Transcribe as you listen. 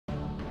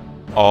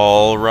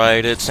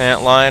Alright, it's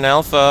Antlion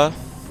Alpha,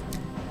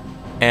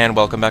 and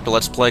welcome back to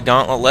Let's Play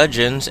Gauntlet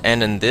Legends,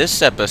 and in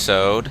this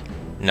episode,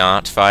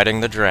 not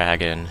fighting the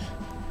dragon.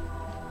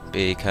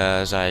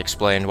 Because I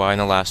explained why in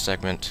the last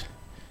segment.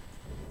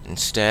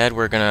 Instead,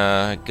 we're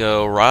gonna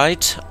go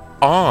right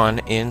on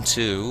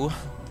into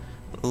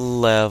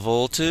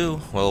Level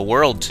 2, well,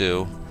 World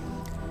 2.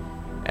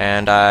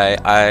 And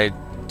I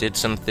did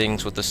some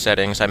things with the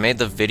settings. I made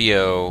the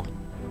video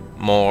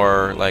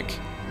more, like,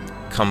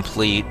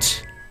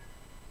 complete.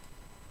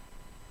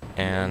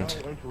 And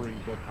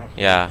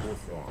yeah,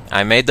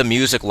 I made the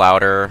music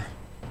louder,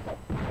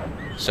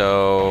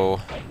 so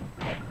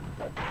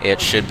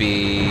it should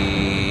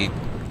be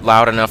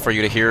loud enough for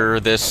you to hear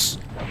this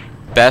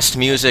best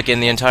music in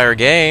the entire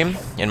game,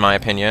 in my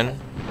opinion.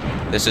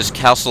 This is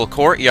Castle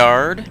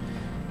Courtyard,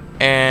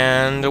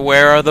 and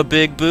where are the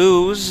big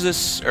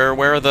boos? Or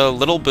where are the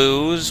little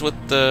boos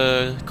with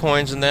the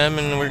coins in them?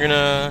 And we're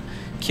gonna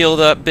kill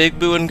that big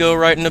boo and go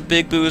right into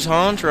big boo's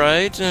haunt,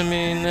 right? I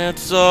mean,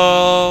 that's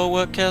all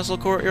what Castle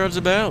Courtyard's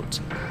about.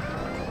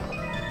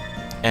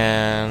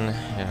 And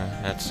yeah,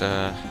 that's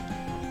a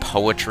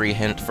poetry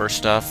hint for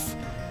stuff.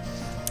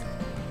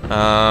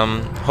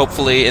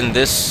 Hopefully in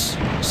this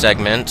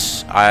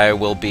segment I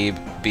will be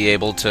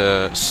able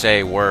to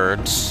say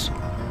words.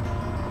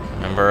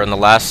 Remember in the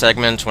last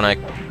segment when I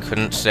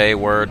couldn't say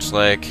words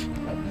like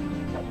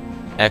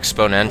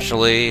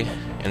exponentially,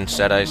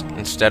 instead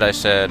I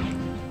said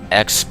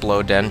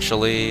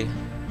explodentially,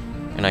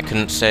 and I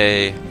couldn't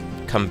say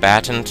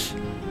combatant.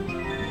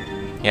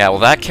 Yeah, well,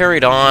 that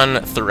carried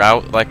on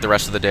throughout, like, the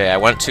rest of the day. I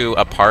went to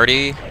a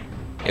party.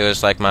 It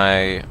was, like,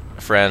 my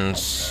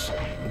friend's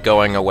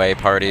going away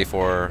party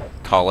for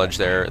college.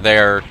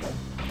 The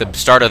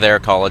start of their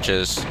college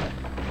is,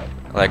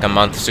 like, a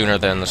month sooner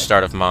than the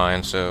start of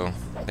mine, so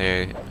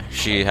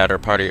she had her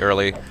party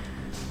early.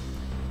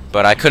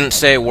 But I couldn't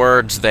say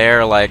words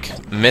there,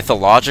 like,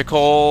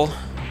 mythological.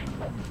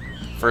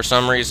 For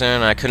some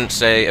reason, I couldn't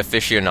say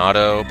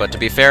aficionado, but to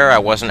be fair, I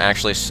wasn't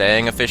actually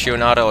saying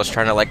aficionado. I was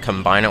trying to, like,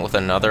 combine it with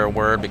another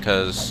word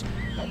because,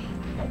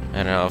 I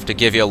don't know, to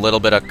give you a little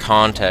bit of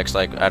context,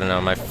 like, I don't know,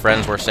 my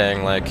friends were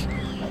saying, like,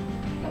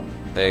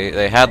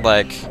 they had,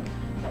 like,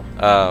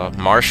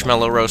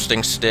 marshmallow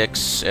roasting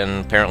sticks,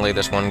 and apparently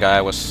this one guy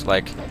was,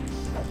 like,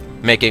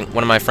 one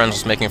of my friends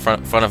was making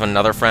fun of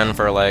another friend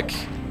for, like,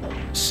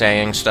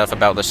 saying stuff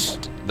about the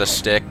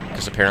stick,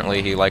 because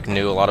apparently he, like,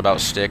 knew a lot about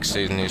sticks,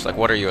 and he's like,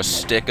 what are you, a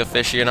stick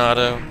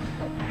aficionado?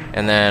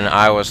 And then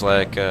I was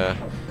like,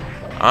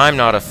 I'm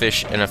not an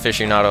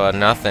aficionado of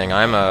nothing,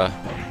 I'm a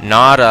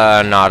nada,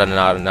 and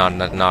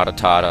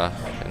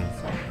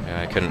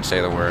yeah, I couldn't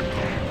say the word.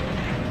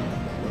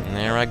 And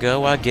there I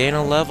go, I gain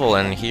a level,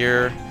 and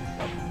here,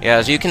 yeah,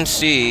 as you can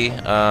see,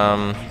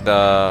 oh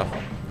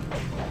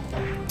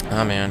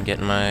man,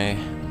 getting my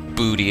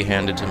booty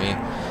handed to me.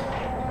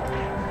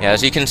 Yeah,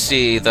 as you can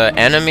see, the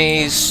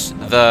enemies,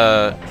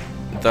 the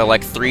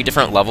like 3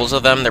 different levels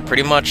of them, they're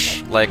pretty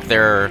much, like,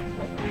 their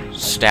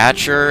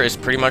stature is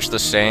pretty much the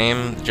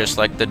same, just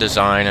like the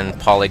design and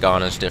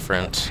polygon is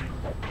different.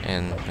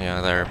 And,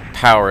 yeah, their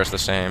power is the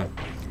same.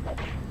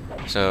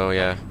 So,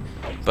 yeah.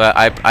 But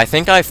I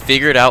think I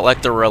figured out,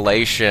 like, the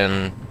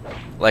relation,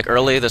 like,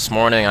 early this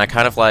morning, I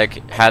kind of,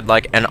 like, had,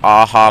 like, an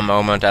aha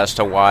moment as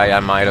to why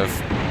I might have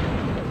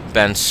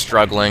been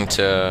struggling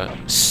to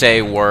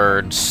say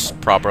words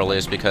properly,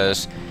 is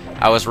because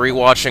I was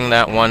rewatching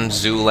that one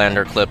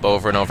Zoolander clip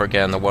over and over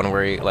again, the one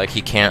where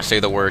he can't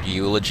say the word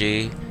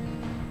eulogy.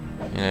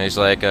 You know, he's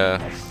like, oh,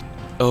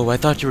 I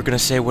thought you were gonna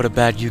say what a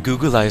bad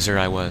Googleizer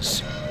I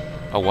was.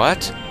 A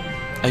what?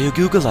 A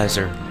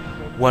Googleizer.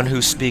 One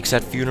who speaks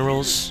at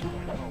funerals?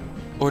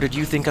 Or did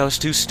you think I was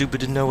too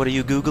stupid to know what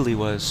a googly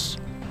was?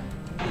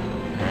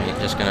 Alright,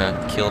 just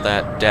gonna kill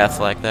that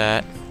death like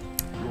that.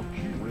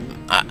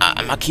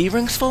 My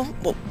keyring's full?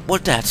 Well,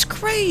 that's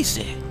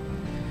crazy.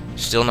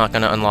 Still not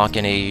gonna unlock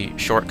any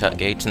shortcut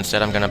gates.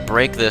 Instead, I'm gonna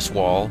break this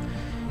wall,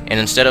 and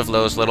instead of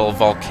those little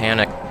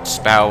volcanic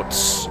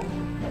spouts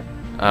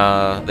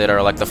that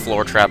are like the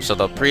floor traps of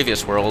the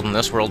previous world, in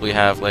this world we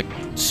have, like,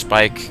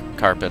 spike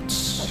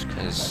carpets,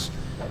 because,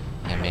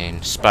 I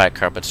mean, spike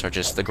carpets are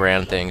just the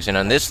grand things. And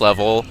on this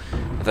level,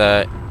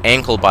 the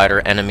ankle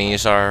biter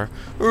enemies are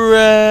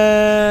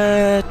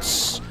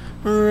rats.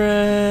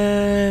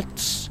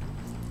 Rats.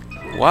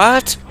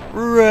 What?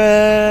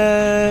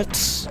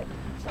 Rats.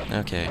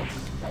 Okay.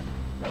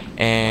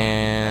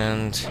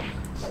 And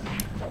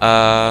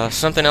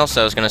something else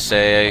I was gonna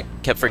say, I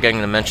kept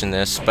forgetting to mention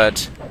this,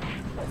 but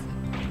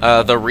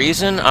the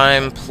reason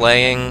I'm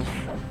playing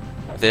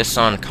this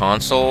on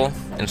console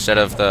instead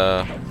of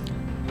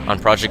on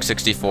Project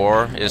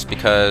 64 is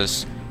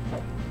because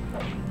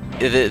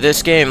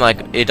this game,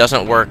 like, it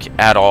doesn't work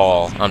at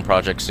all on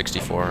Project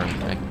 64.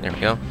 There we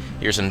go.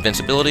 Here's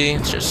invincibility.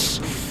 It's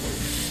just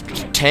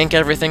tank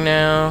everything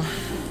now.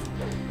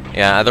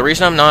 Yeah, the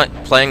reason I'm not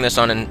playing this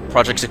on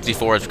Project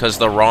 64 is because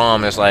the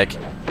ROM is, like,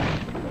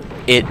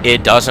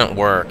 it doesn't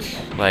work,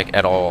 like,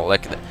 at all.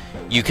 Like,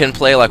 you can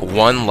play, like,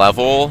 one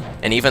level,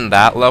 and even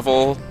that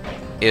level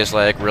is,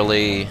 like,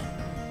 really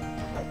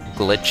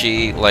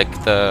glitchy, like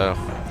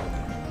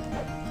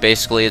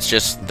basically it's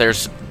just,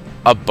 there's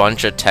a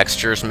bunch of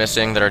textures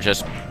missing that are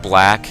just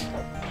black.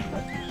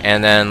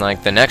 And then,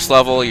 like, the next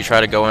level, you try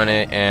to go in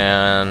it,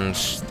 and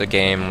the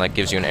game, like,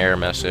 gives you an error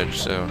message,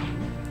 so...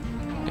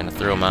 I'm gonna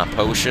throw my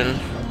potion,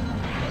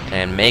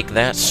 and make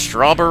that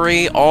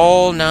strawberry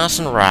all nice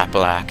and ripe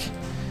black.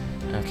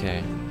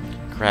 Okay.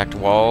 Cracked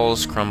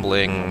walls,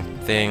 crumbling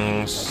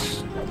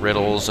things,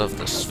 riddles of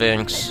the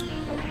Sphinx.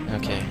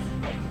 Okay.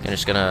 I'm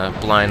just gonna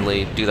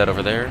blindly do that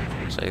over there.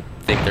 So I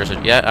think there's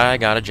a... Yeah, I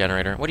got a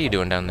generator. What are you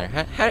doing down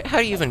there? How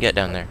do you even get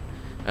down there?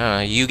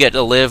 You get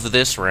to live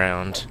this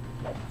round.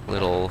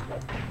 Little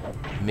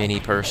mini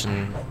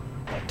person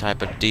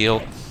type of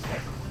deal.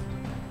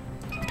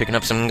 Picking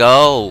up some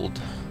gold.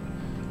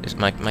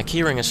 My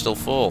keyring is still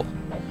full,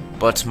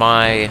 but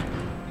my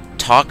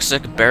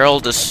toxic barrel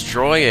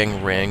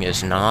destroying ring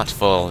is not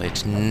full.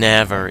 It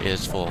never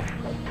is full.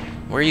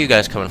 Where are you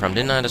guys coming from?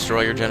 Didn't I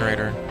destroy your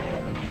generator?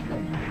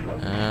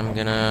 I'm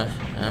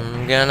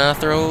gonna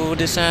throw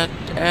this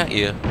at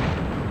you.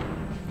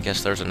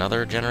 Guess there's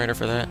another generator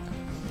for that.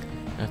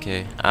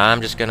 Okay,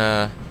 I'm just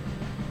gonna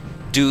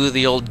do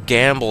the old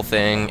gamble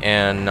thing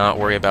and not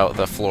worry about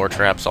the floor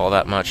traps all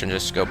that much and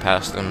just go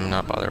past them,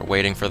 not bother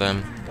waiting for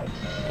them.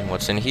 And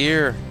what's in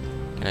here?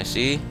 Can I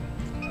see?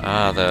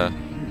 Ah, the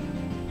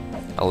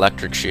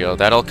electric shield.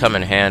 That'll come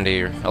in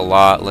handy a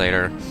lot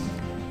later.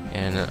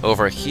 And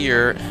over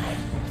here,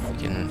 if we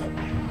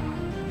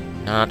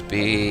can not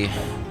be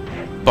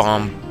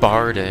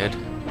bombarded,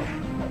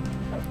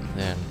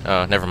 then...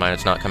 Oh, never mind,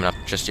 it's not coming up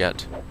just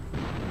yet.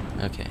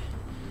 Okay.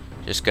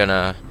 Just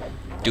gonna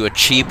do a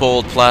cheap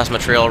old plasma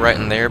trail right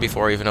in there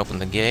before I even open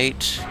the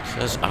gate,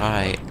 because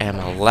I am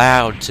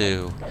allowed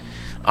to.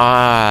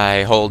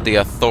 I hold the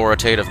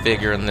authoritative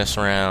figure in this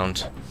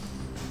round.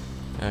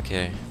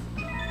 Okay.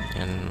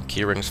 And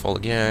keyring's full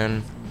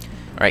again.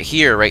 Alright,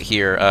 right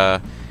here.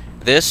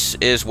 This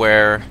is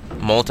where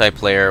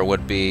multiplayer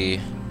would be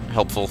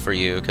helpful for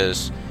you,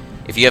 because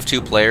if you have 2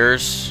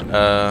 players,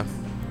 yeah,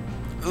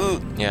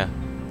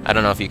 I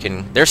don't know if you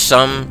can... There's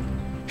some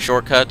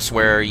shortcuts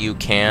where you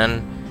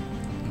can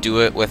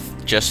do it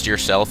with just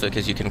yourself,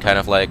 because you can kind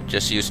of like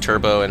just use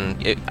turbo, and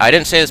I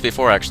didn't say this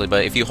before actually,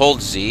 but if you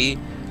hold Z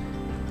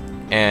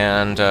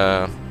and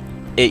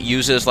it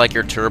uses like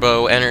your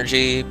turbo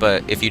energy,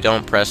 but if you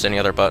don't press any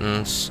other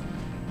buttons,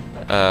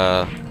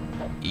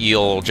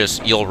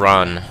 you'll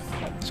run,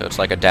 so it's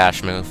like a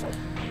dash move.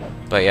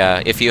 But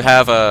yeah, if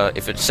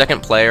it's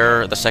second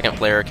player, the second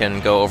player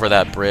can go over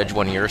that bridge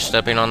when you're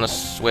stepping on the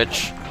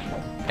switch,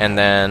 and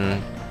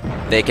then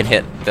they can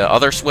hit the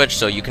other switch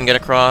so you can get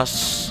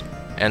across.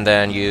 And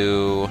then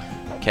you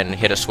can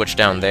hit a switch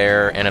down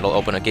there, and it'll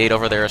open a gate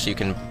over there, so you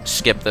can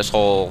skip this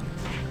whole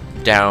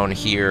down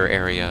here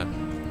area.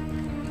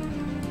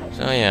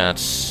 So yeah,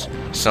 it's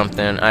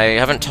something. I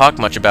haven't talked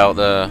much about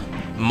the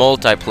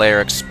multiplayer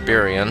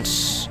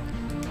experience.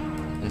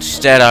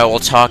 Instead, I will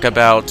talk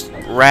about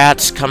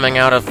rats coming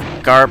out of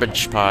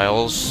garbage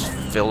piles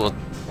filled with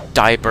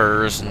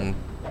diapers and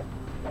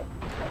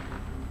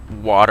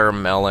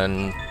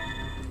watermelon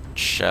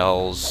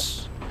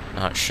shells.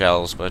 Not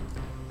shells, but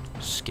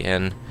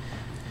skin.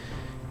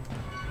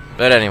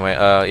 But anyway,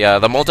 yeah,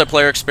 the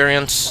multiplayer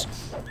experience,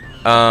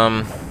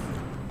 when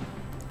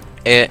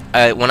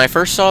I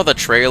first saw the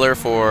trailer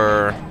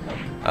for,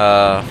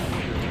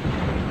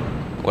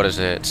 what is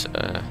it,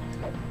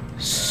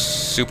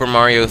 Super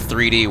Mario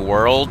 3D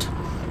World,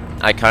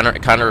 it kind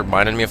of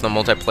reminded me of the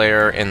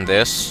multiplayer in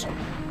this,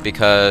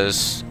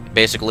 because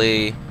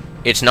basically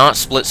it's not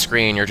split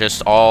screen, you're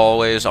just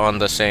always on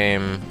the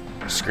same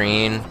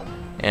screen,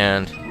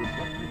 and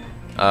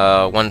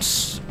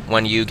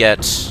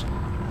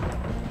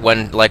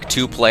when like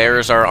 2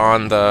 players are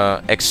on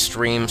the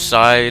extreme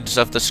sides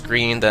of the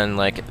screen, then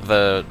like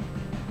the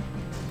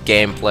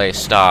gameplay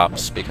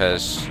stops,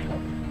 because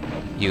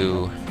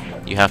you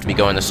have to be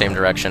going the same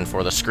direction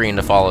for the screen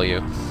to follow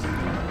you.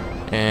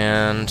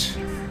 And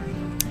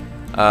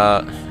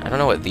I don't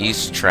know what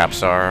these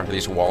traps are,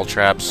 these wall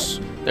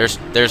traps.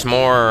 There's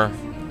more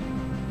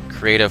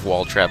creative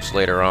wall traps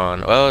later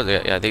on. Oh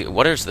yeah,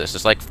 what is this?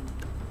 It's like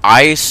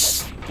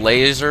ice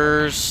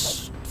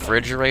lasers,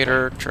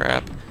 refrigerator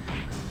trap.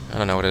 I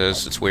don't know what it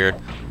is. It's weird.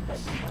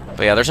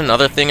 But yeah, there's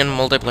another thing in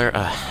multiplayer.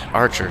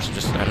 Archers.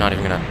 I'm not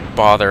even gonna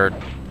bother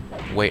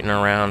waiting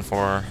around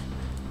for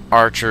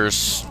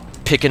archers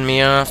picking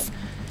me off.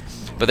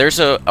 But there's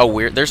a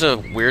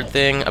weird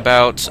thing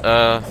about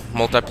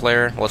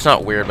multiplayer. Well, it's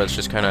not weird, but it's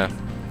just kind of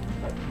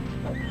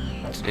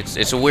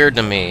it's weird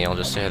to me. I'll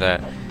just say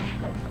that.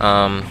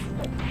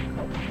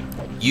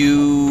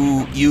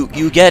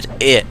 You get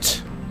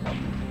it.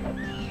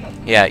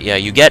 Yeah,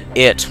 you get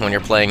it when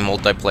you're playing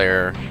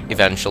multiplayer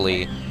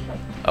eventually.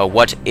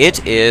 What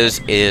it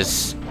is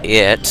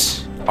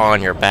it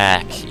on your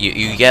back.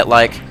 You get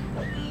like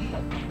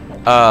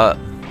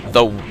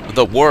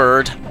the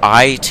word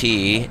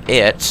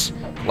it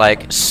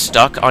like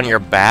stuck on your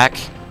back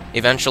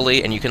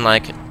eventually, and you can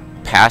like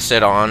pass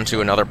it on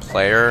to another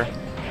player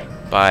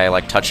by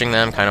like touching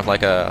them, kind of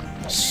like a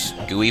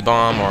gooey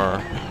bomb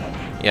or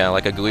Yeah,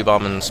 like a gooey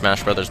bomb in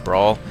Smash Brothers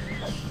Brawl.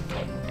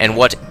 And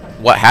what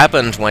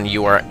happens when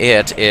you are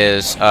it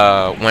is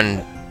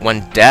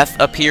when death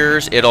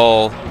appears,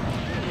 it'll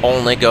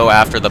only go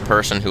after the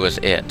person who is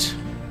it.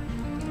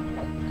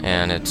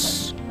 And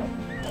it's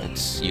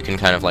you can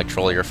kind of like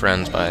troll your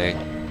friends by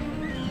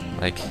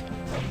like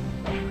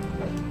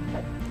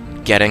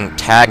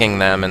tagging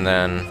them and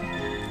then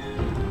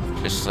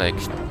just like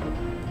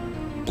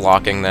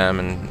blocking them,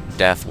 and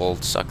death will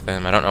suck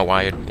them. I don't know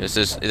why this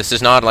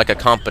is not like a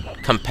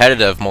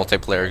competitive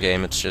multiplayer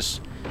game.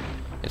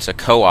 It's a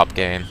co-op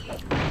game.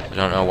 I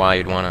don't know why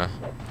you'd want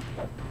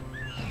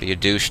to be a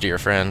douche to your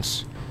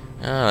friends.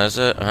 Oh, there's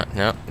a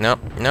no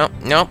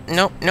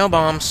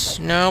bombs,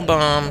 no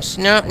bombs,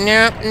 no.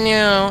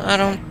 I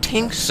don't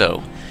think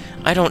so.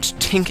 I don't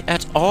think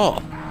at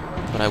all.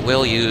 But I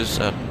will use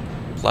a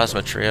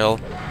plasma trail.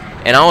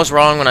 And I was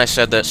wrong when I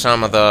said that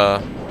some of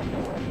the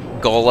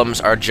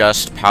golems are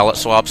just palette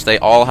swaps. They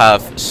all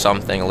have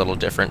something a little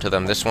different to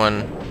them. This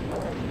one,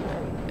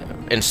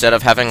 instead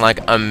of having like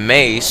a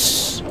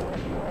mace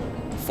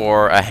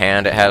for a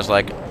hand, it has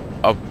like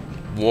a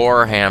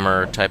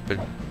warhammer type of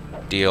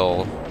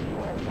deal.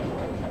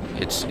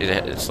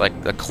 It's like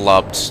a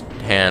clubbed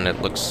hand.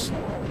 It looks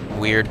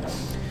weird.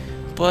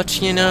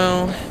 But, you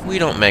know, we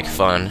don't make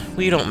fun.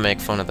 We don't make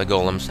fun of the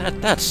golems.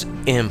 That's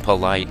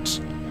impolite.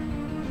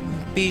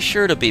 Be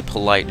sure to be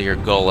polite to your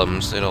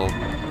golems. It'll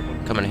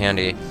come in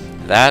handy.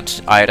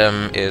 That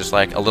item is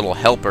like a little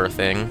helper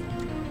thing.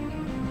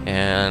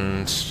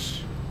 And,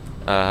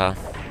 I'll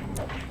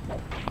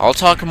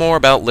talk more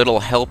about little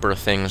helper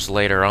things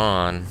later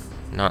on.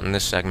 Not in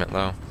this segment,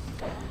 though.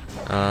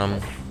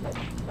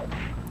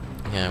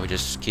 Yeah, we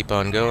just keep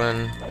on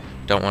going.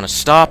 Don't want to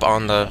stop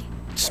on the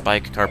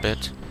spike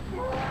carpet.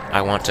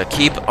 I want to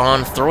keep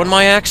on throwing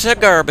my axe at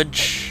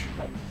garbage.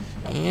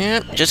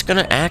 Yep, just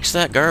gonna axe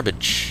that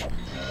garbage.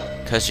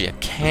 Because you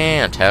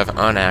can't have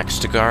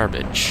unaxed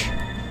garbage.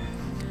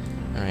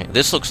 Alright,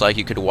 this looks like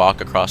you could walk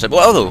across it.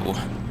 Whoa!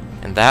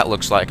 And that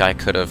looks like I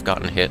could have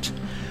gotten hit.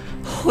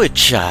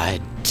 Which I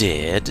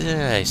did.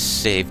 I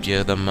saved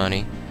you the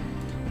money.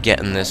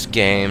 Getting this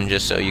game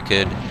just so you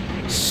could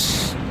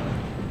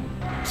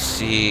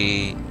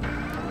see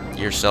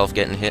yourself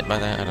getting hit by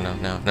that? I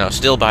don't know. No,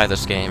 still buy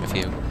this game if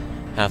you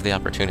have the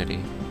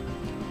opportunity.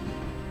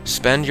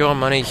 Spend your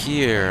money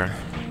here.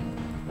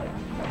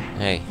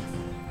 Hey.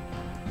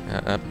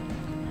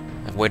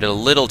 I've waited a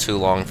little too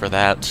long for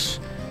that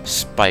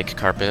spike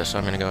carpet, so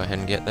I'm gonna go ahead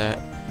and get that.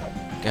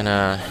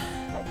 Gonna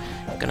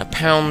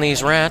pound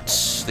these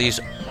rats, these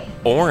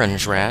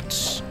orange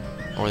rats,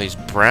 or these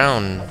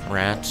brown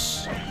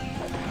rats.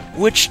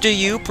 Which do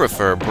you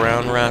prefer,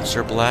 brown rats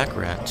or black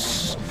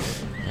rats?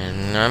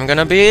 And I'm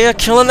gonna be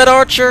killing that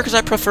archer, because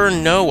I prefer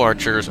no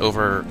archers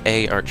over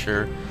a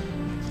archer.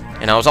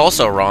 And I was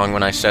also wrong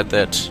when I said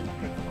that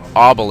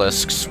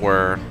obelisks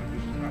were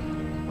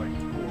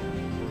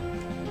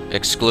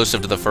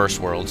exclusive to the first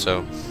world,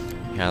 so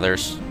yeah,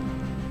 there's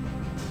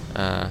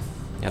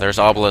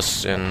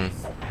obelisks in,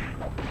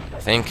 I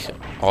think,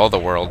 all the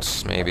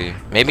worlds, maybe.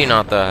 Maybe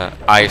not the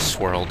ice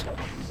world.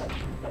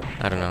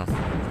 I don't know.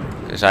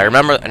 Because I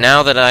remember,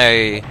 now that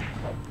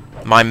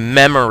my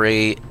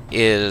memory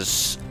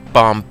is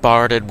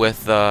bombarded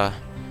with the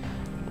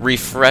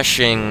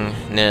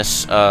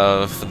refreshingness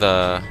of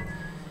the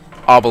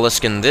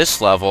obelisk in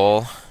this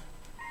level,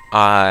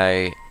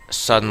 my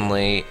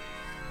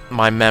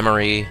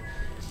memory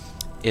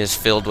is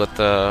filled with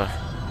the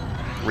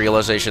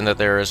realization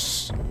that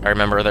I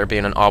remember there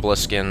being an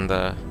obelisk in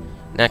the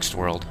next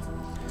world.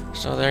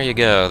 So there you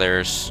go,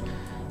 there's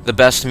the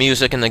best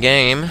music in the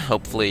game.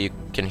 Hopefully you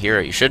can hear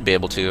it. You should be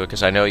able to,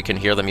 because I know you can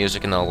hear the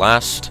music in the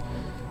last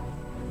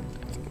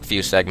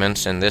few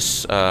segments, and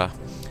this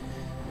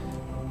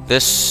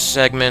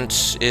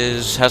segment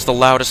has the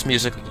loudest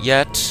music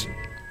yet.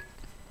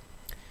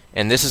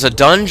 And this is a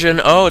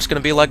dungeon. Oh, it's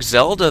gonna be like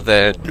Zelda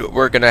then.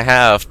 We're gonna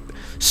have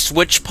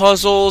switch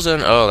puzzles,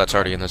 and oh, that's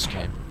already in this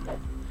game.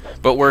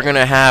 But we're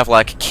gonna have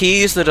like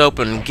keys that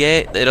open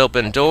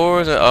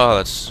doors. Oh,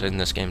 that's in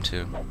this game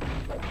too.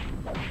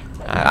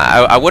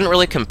 I wouldn't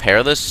really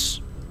compare this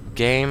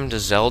game to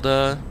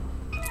Zelda,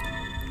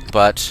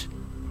 but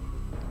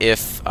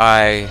if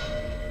I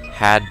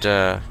had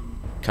to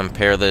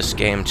compare this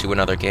game to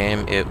another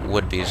game, it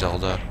would be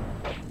Zelda.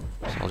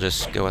 So I'll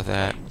just go with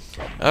that.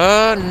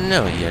 Oh,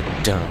 no you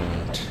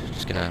don't.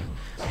 Just gonna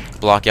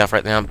block you off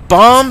right now.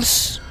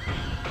 Bombs!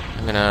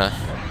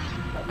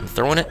 I'm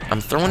throwing it,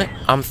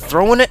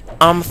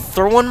 I'm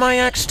throwing my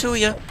axe to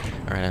you.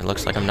 Alright, it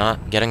looks like I'm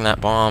not getting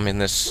that bomb in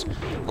this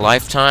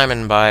lifetime,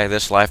 and by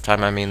this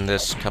lifetime I mean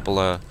this couple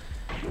of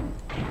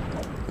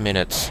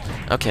minutes.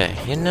 Okay,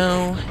 you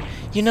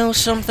know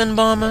something,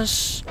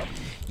 bombers?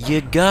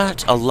 You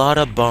got a lot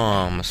of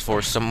bombs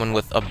for someone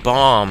with a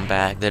bomb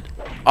bag that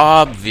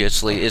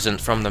obviously isn't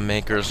from the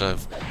makers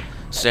of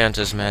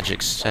Santa's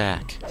Magic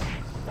Sack.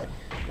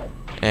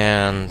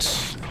 And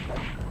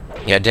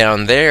yeah,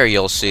 down there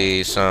you'll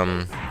see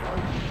some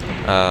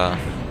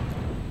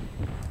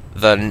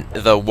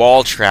the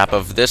wall trap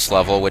of this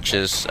level, which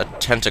is a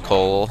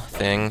tentacle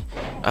thing,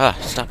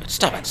 Stop it,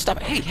 stop it, stop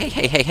it. Hey, hey,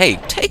 hey, hey, hey,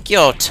 take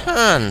your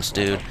turns,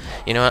 dude.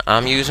 You know what,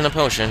 I'm using a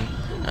potion.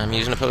 I'm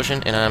using a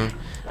potion, and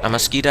I'm a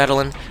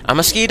ski-daddling. I'm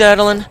a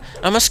ski-daddling.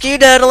 I'm a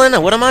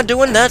ski-daddling. What am I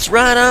doing? That's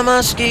right, I'm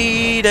a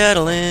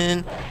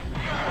ski-daddling.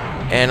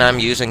 And I'm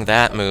using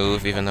that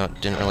move, even though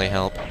it didn't really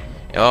help.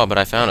 Oh, but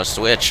I found a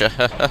switch.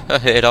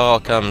 It all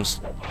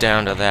comes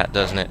down to that,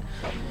 doesn't it?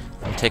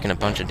 I'm taking a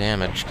bunch of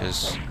damage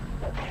because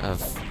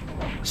of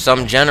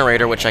some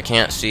generator which I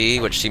can't see,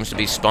 which seems to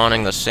be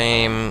spawning the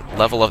same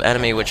level of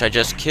enemy which I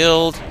just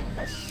killed.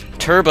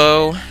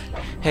 Turbo.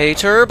 Hey,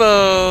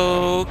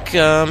 Turbo.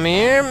 Come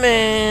here,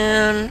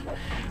 man.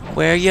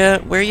 Where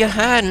you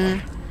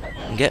hiding?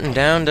 I'm getting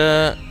down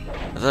to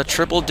the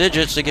triple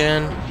digits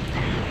again.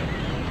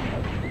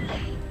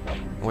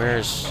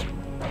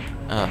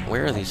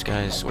 Where are these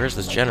guys? Where's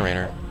this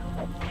generator?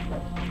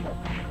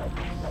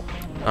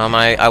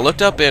 I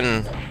looked up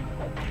in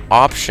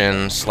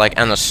options, like,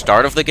 on the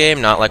start of the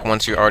game, not like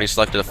once you already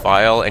selected a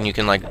file, and you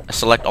can, like,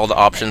 select all the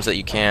options that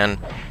you can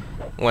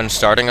when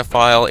starting a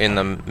file in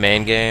the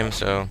main game,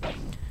 so...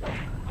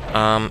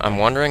 I'm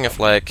wondering if,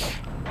 like,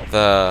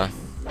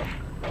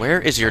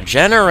 where is your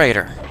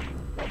generator?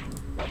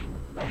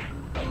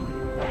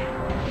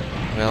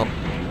 Well,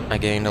 I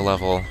gained a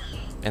level.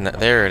 And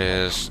there it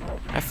is.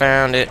 I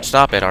found it.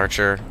 Stop it,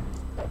 Archer.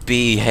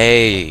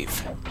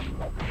 Behave.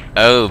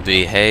 Oh,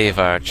 behave,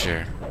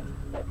 Archer.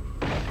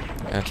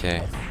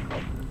 Okay.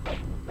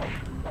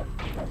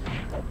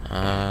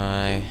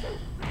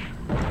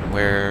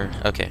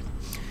 Okay.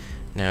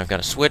 Now I've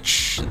got a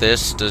switch.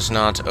 This does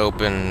not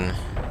open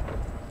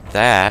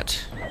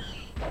that.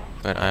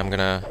 But I'm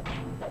gonna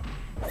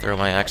throw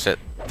my exit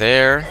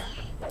there.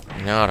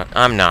 No,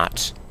 I'm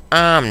not.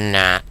 I'm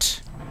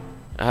not.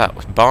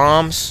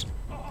 Bombs?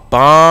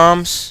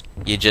 Bombs?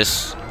 You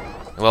just...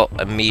 Well,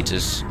 meat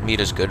is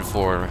good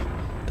for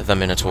the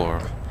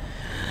Minotaur.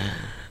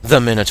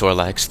 The Minotaur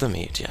likes the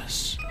meat,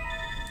 yes.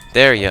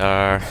 There you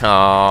are.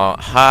 Aw,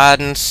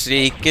 hide and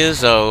seek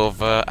is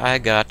over. I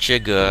got you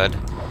good.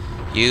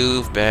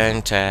 You've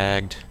been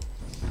tagged.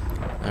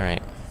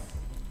 Alright.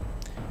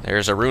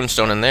 There's a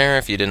runestone in there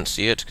if you didn't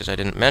see it, because I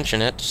didn't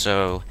mention it,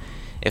 so...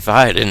 If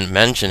I didn't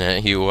mention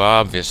it, you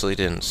obviously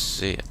didn't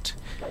see it.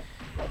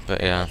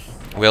 But yeah.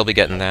 We'll be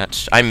getting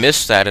that. I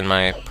missed that in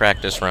my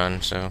practice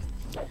run, so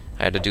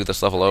I had to do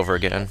this level over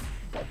again.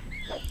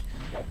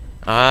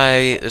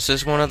 This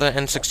is one of the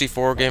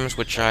N64 games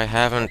which I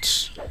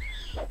haven't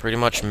pretty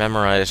much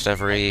memorized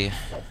every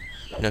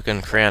nook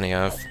and cranny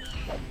of.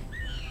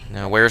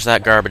 Now, where's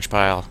that garbage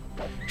pile?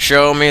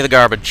 Show me the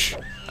garbage.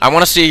 I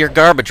want to see your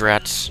garbage,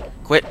 rats.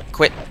 Quit.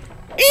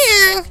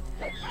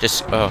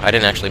 Just, oh, I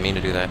didn't actually mean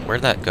to do that.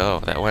 Where'd that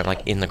go? That went,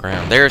 like, in the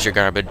ground. There's your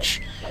garbage.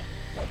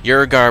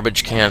 Your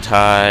garbage can't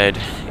hide.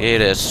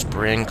 It is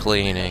spring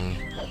cleaning.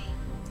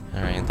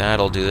 Alright,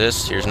 that'll do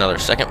this. Here's another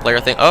second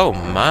player thing. Oh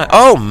my!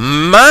 Oh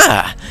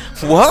my!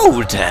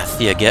 Whoa, Death!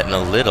 You're getting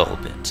a little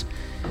bit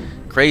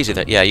crazy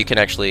that... Yeah, you can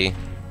actually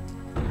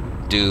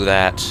do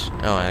that.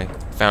 Oh, I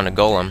found a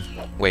golem.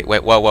 Wait, whoa,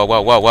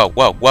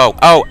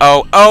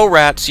 oh,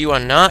 rats! You are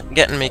not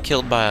getting me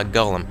killed by a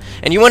golem.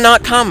 And you are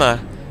not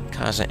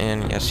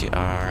Kaza-in. Yes, you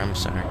are. I'm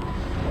sorry.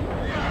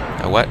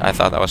 Oh, what? I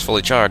thought that was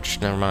fully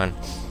charged. Never mind.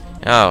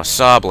 Oh,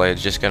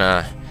 Sawblade's just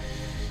gonna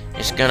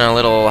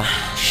little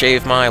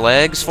shave my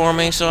legs for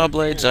me,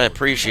 Sawblades. I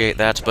appreciate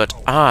that, but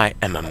I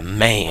am a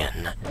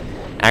man.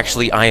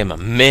 Actually, I am a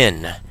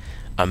min.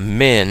 A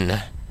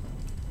min.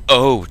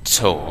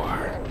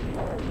 Otor.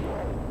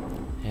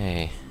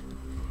 Hey,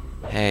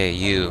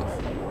 you.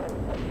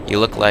 You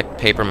look like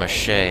paper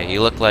mache.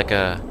 You look like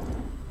a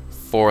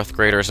 4th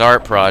grader's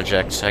art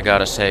project. I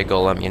gotta say,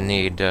 Golem, you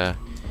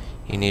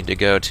need to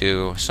go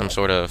to some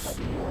sort of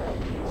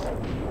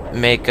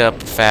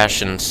makeup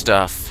fashion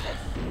stuff.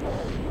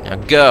 Now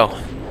go!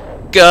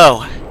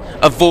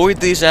 Avoid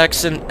these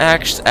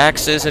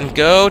axes and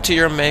go to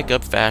your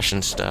makeup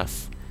fashion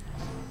stuff.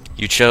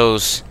 You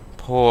chose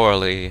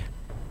poorly,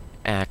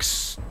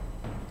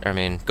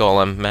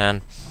 Golem,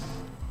 man.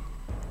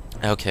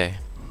 Okay.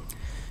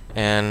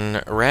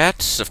 And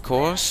rats, of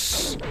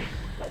course.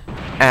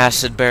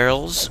 Acid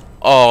barrels,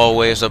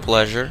 always a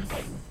pleasure.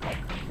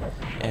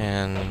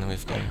 And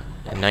we've got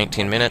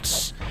 19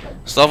 minutes.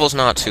 This level's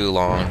not too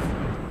long.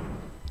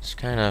 It's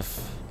kind of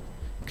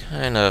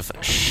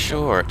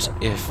short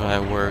if I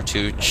were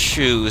to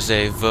choose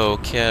a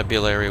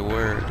vocabulary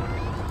word.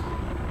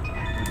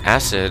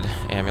 Acid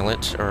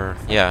amulet, or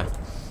yeah.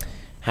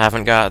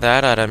 Haven't got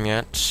that item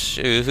yet.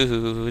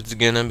 Ooh, it's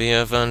gonna be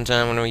a fun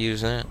time when we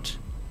use that.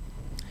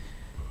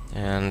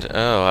 And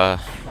oh,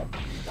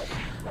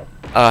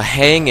 a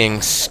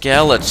hanging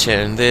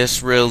skeleton.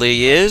 This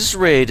really is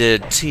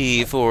rated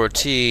T for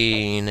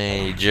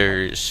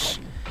teenagers.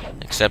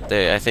 Except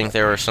I think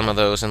there were some of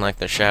those in like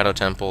the Shadow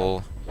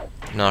Temple,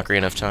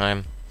 Ocarina of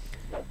Time.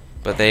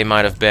 But they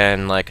might have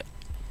been like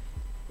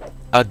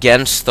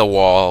against the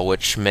wall,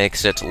 which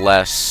makes it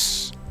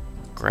less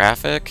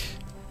graphic,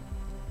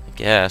 I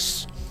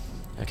guess.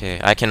 Okay,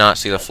 I cannot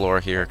see the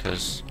floor here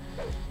because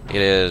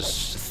it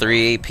is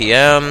 3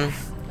 p.m.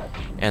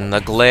 And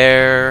the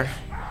glare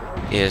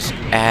is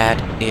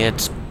at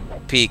its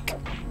peak.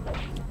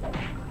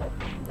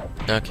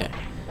 Okay.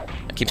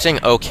 I keep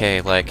saying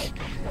okay, like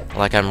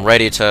I'm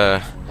ready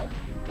to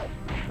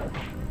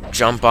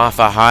jump off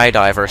a high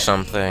dive or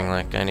something.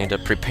 Like I need to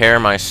prepare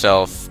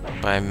myself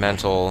by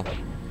mental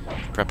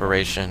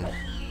preparation.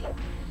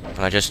 But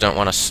I just don't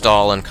want to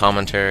stall in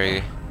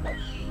commentary,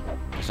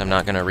 because I'm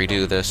not going to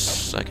redo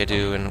this like I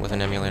do with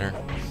an emulator.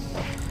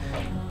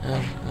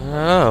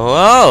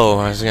 Oh,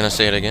 I was going to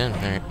say it again.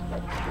 Alright.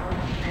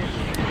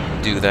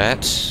 Do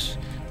that.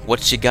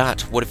 What you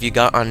got? What have you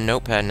got on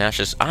Notepad,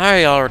 Nash's?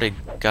 I already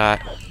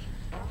got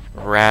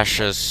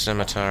Rash's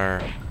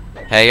scimitar.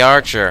 Hey,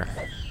 Archer.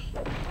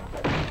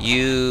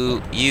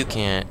 You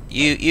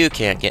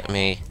can't get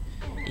me.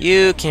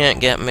 You can't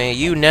get me.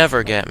 You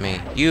never get me.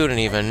 You don't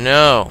even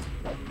know.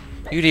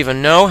 You'd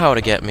even know how to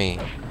get me.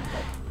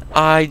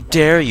 I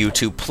dare you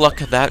to pluck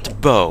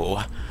that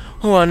bow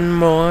one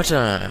more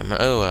time.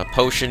 Oh, a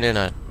potion in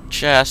a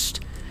chest.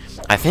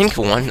 I think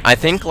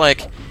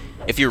like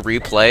if you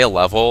replay a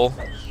level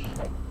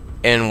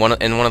in one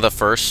of the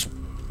first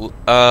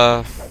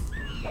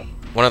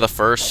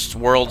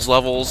world's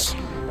levels,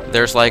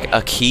 there's like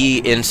a key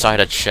inside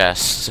a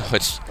chest, so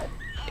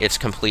it's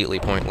completely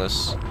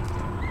pointless.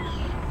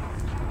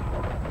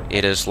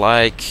 It is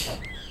like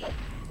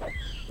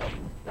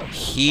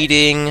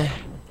heating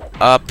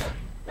up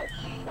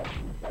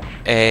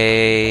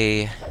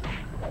a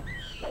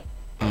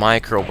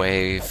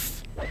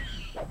microwave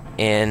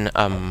in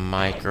a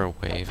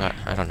microwave.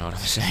 I don't know what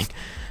I'm saying,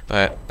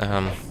 but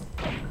I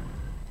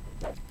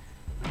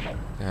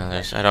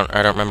don't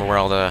remember where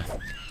all the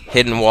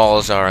hidden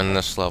walls are in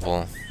this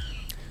level,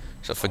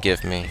 so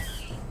forgive me.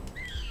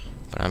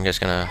 But I'm just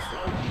gonna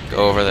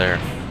go over there.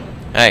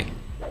 Hey,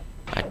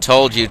 I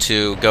told you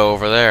to go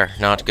over there,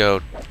 not go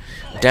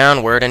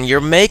downward, and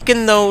you're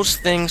making those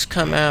things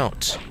come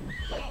out.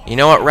 You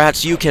know what,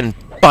 rats? You can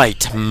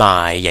bite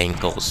my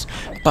ankles,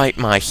 bite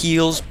my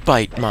heels,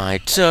 bite my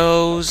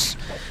toes,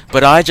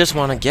 but I just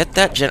want to get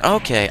that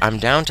okay, I'm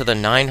down to the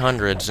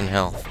 900s in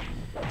health.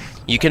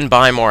 You can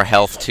buy more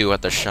health, too,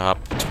 at the shop.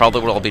 It's probably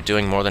what I'll be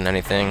doing more than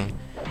anything,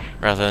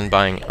 rather than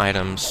buying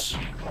items.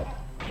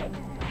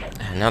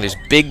 And now these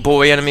big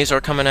boy enemies are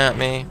coming at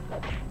me.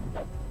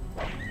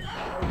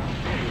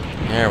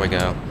 There we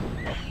go.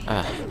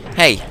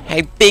 Hey,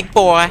 big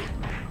boy.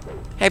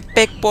 Hey,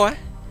 big boy.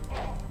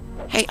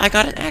 Hey, I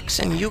got an axe,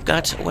 and you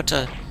got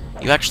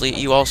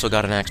you also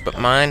got an axe, but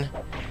mine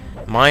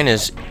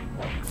is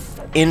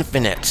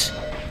infinite.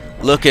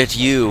 Look at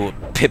you,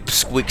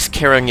 pipsqueaks,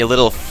 carrying your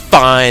little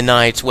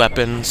finite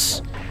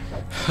weapons.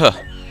 Huh,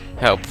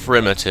 how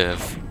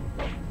primitive.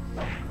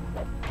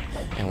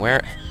 And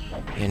where,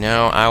 you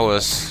know, I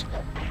was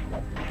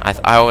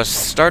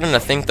starting to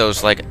think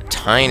those, like,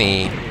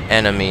 tiny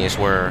enemies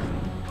were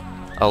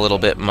a little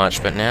bit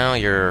much, but now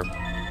you're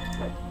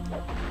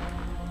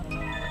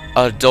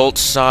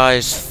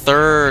adult-sized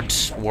third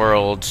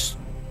world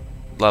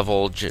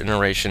level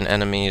generation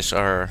enemies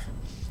are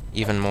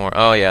even more.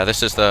 Oh yeah,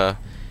 this is the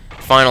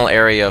final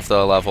area of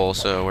the level,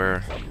 so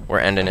we're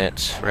ending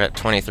it. We're at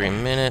 23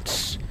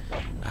 minutes.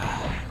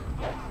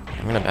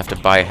 I'm gonna have to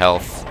buy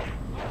health.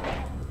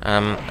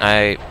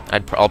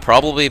 I'll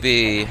probably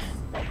be.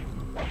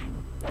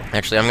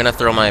 Actually, I'm gonna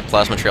throw my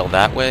plasma trail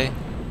that way.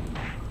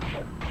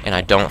 And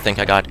I don't think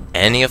I got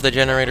any of the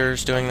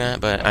generators doing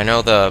that, but I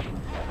know the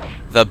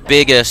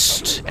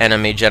biggest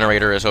enemy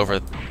generator is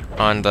over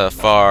on the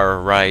far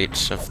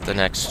right of the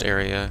next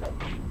area,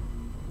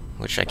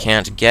 which I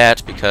can't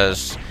get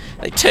because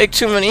they take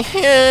too many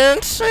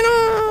hits. I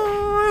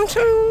know,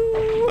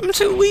 I'm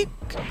too weak.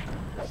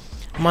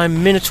 My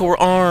Minotaur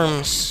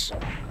arms,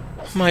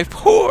 my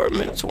poor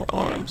Minotaur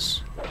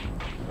arms.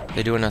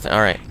 They doing nothing.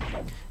 All right,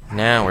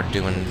 now we're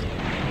doing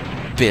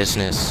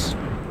business.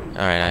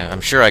 All right,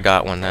 I'm sure I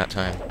got one that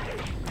time.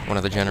 One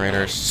of the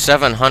generators.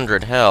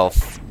 700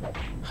 health.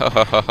 Ho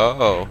ho ho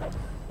ho.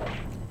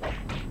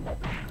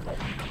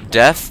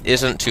 Death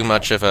isn't too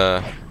much of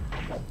a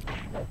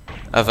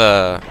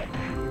oh,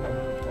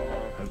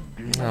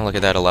 look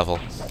at that, a level.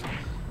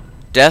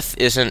 Death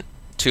isn't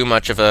too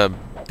much of a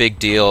big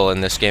deal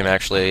in this game,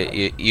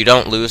 actually. You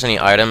don't lose any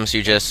items,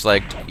 you just,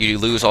 like, you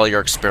lose all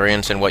your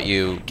experience and what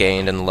you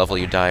gained in the level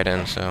you died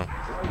in, so.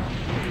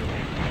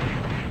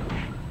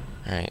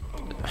 Alright.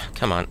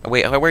 Come on.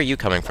 Wait, where are you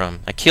coming from?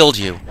 I killed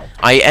you.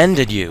 I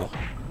ended you.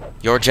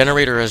 Your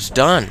generator is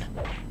done.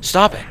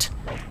 Stop it.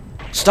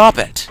 Stop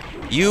it.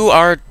 You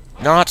are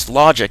not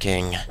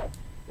logicking.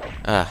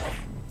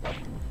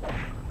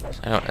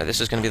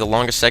 This is going to be the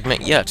longest segment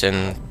yet,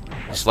 and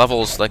this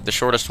level's like the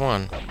shortest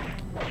one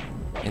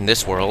in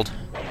this world.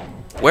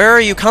 Where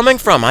are you coming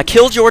from? I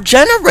killed your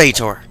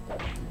generator!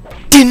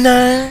 Didn't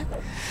I?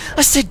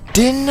 I said,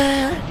 didn't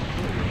I?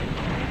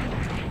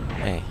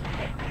 Hey.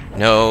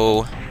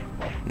 No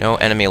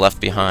enemy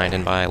left behind,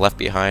 and by left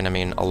behind, I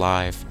mean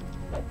alive.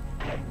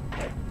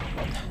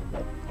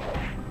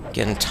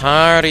 Getting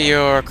tired of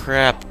your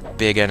crap,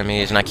 big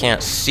enemies, and I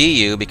can't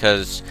see you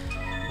because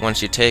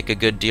once you take a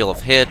good deal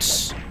of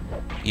hits,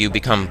 you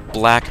become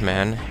black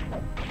men.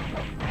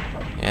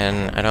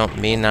 And I don't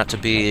mean that to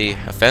be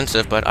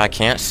offensive, but I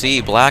can't see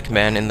black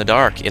men in the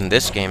dark, in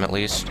this game at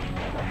least.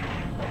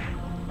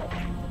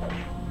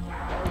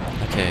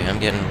 Okay, I'm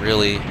getting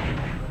really,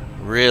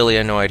 really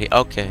annoyed.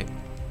 Okay.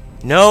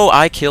 No,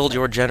 I killed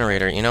your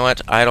generator. You know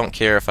what? I don't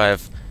care if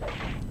I've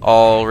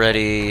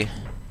already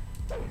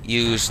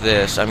used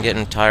this. I'm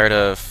getting tired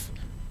of...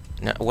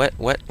 No,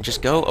 what?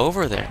 Just go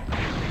over there.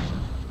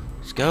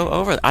 Just go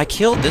over there. I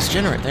killed this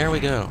generator. There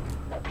we go.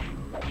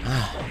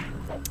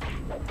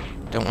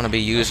 Don't want to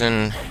be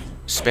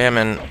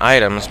spamming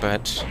items,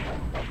 but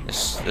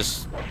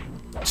this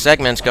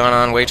segment's gone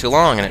on way too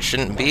long, and it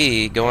shouldn't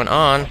be going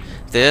on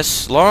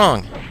this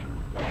long.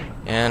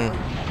 And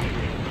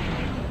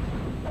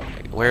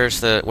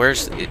where's the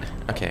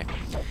okay.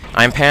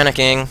 I'm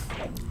panicking,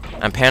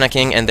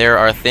 and there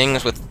are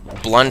things with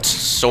blunt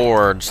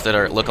swords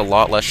that look a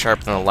lot less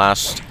sharp than the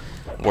last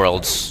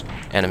world's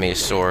enemy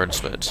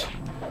swords, but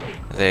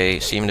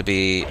they seem to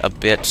be a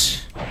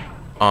bit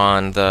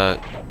on the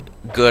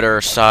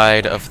gooder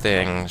side of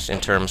things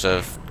in terms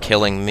of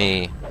killing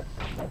me.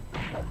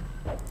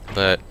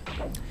 But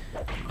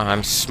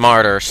I'm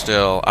smarter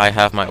still. I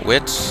have my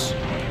wits.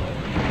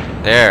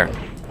 There.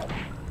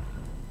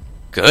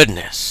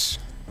 Goodness.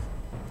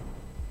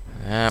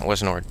 That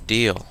was an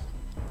ordeal.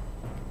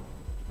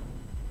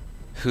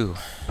 Whew.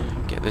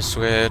 Get this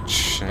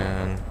switch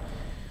and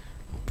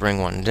bring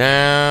one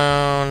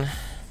down.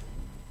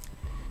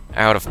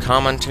 Out of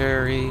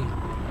commentary.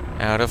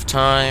 Out of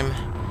time.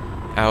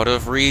 Out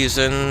of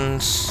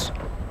reasons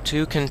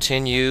to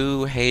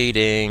continue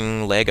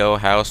hating Lego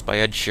House by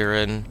Ed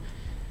Sheeran.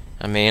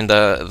 I mean,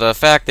 the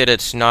fact that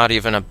it's not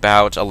even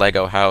about a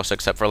Lego house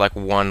except for like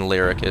one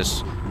lyric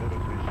is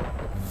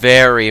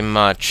very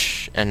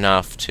much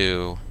enough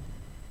to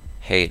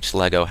hate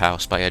Lego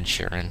House by Ed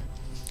Sheeran.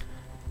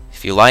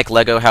 If you like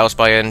Lego House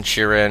by Ed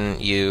Sheeran,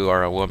 you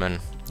are a woman,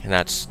 and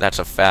that's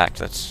a fact.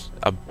 That's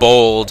a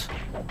bold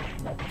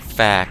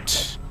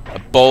fact. A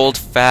bold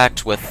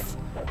fact with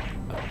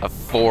a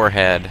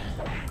forehead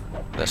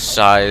the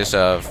size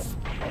of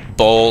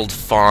bold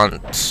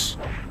font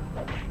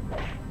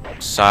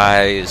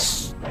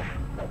size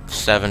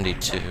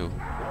 72,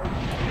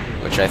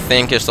 which I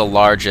think is the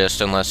largest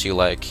unless you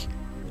like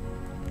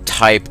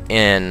type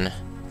in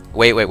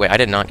wait, I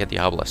did not get the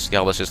obelisk. The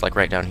obelisk is like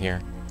right down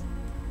here.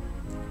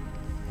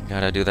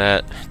 Gotta do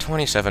that.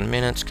 27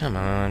 minutes, come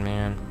on,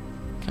 man,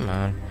 come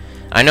on.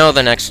 I know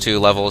the next two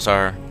levels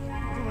are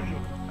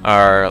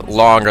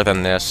longer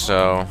than this,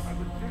 so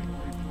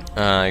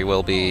I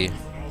will be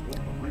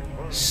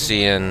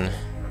seeing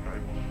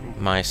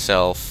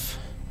myself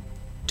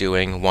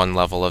doing one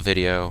level of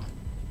video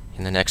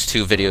in the next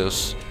two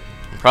videos.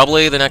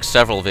 Probably the next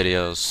several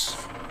videos.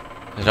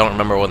 I don't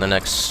remember when the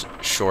next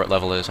short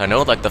level is. I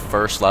know like the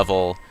first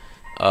level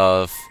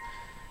of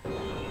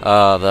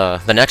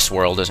the next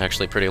world is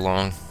actually pretty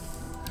long.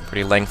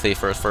 Pretty lengthy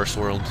for a first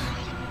world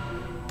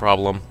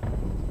problem.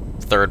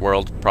 Third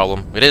world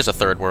problem. It is a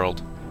third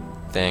world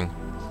thing.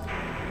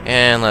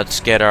 And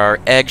let's get our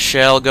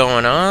eggshell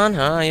going on.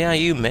 Yeah,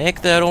 you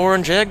make that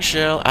orange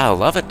eggshell. I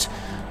love it.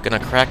 Gonna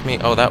crack me.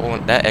 Oh,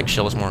 that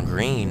eggshell is more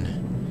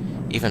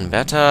green. Even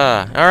better.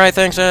 Alright,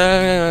 thanks.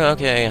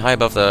 Okay, high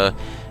above the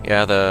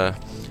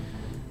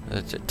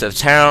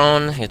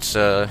town.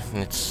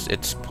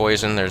 It's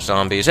poison. There's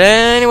zombies.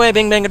 Anyway,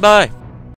 bing bang goodbye.